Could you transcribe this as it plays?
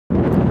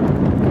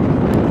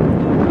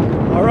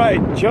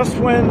right, just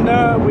when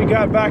we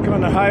got back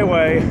on the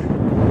highway,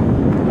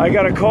 I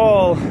got a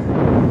call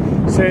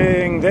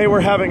saying they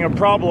were having a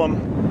problem,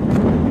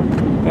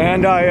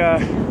 and I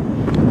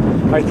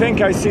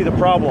think I see the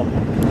problem.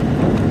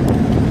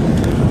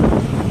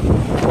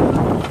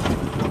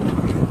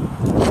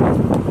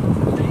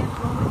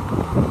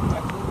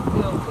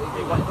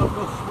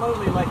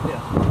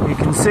 You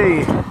can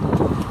see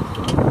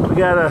we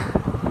got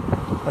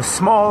a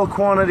small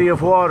quantity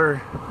of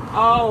water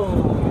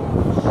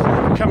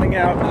coming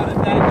out.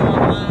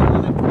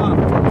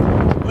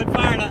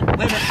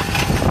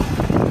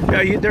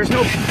 Yeah, there's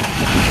no. Did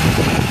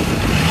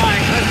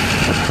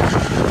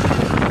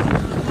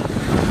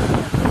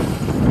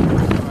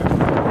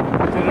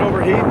it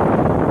overheat?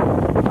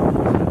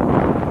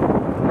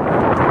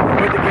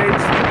 With the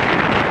gates?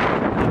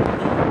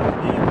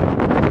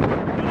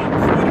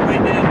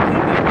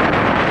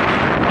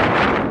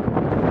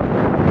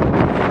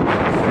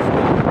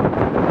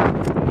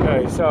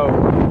 Okay, so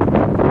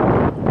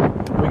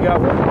we got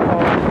what we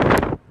call a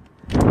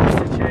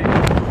change.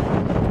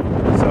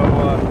 So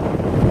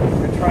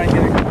we're gonna try and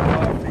get it cooled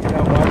off, figure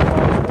out why the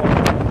water's warm,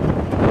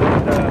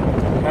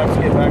 and have to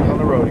get back on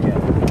the road again.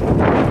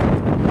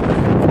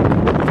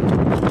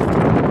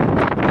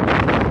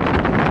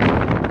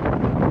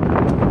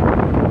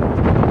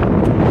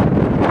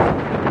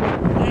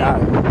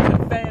 The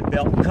fan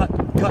belt cut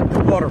the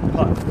water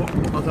pump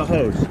of the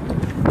hose.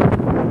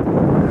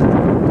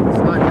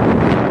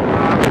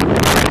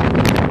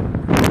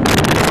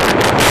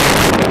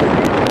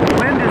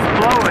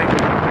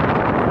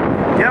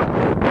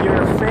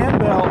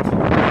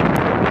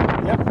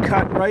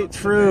 Cut right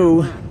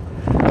through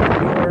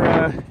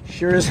your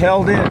sure is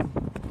held in.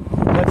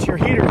 That's your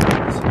heater.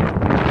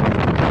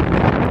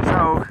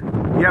 So,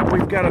 yep,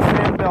 we've got a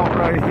fan belt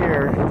right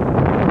here.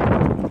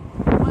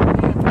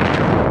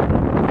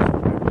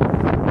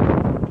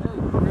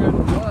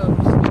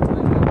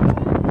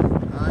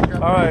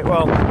 All right,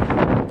 well,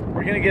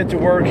 we're gonna get to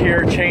work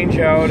here, change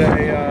out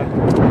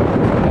and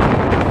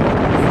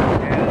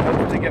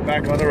hopefully get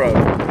back on the road.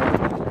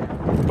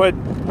 But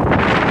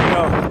you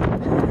know,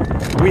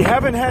 we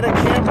haven't had a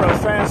camera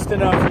fast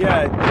enough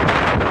yet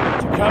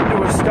to come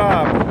to a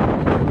stop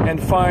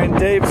and find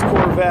Dave's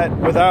Corvette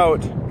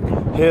without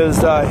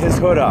his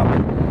hood up.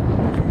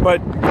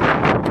 But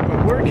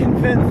we're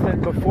convinced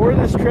that before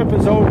this trip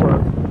is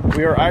over,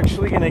 we are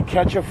actually going to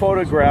catch a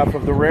photograph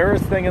of the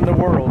rarest thing in the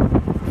world,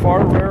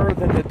 far rarer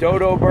than the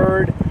dodo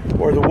bird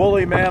or the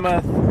woolly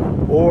mammoth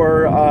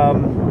or a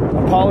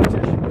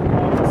politician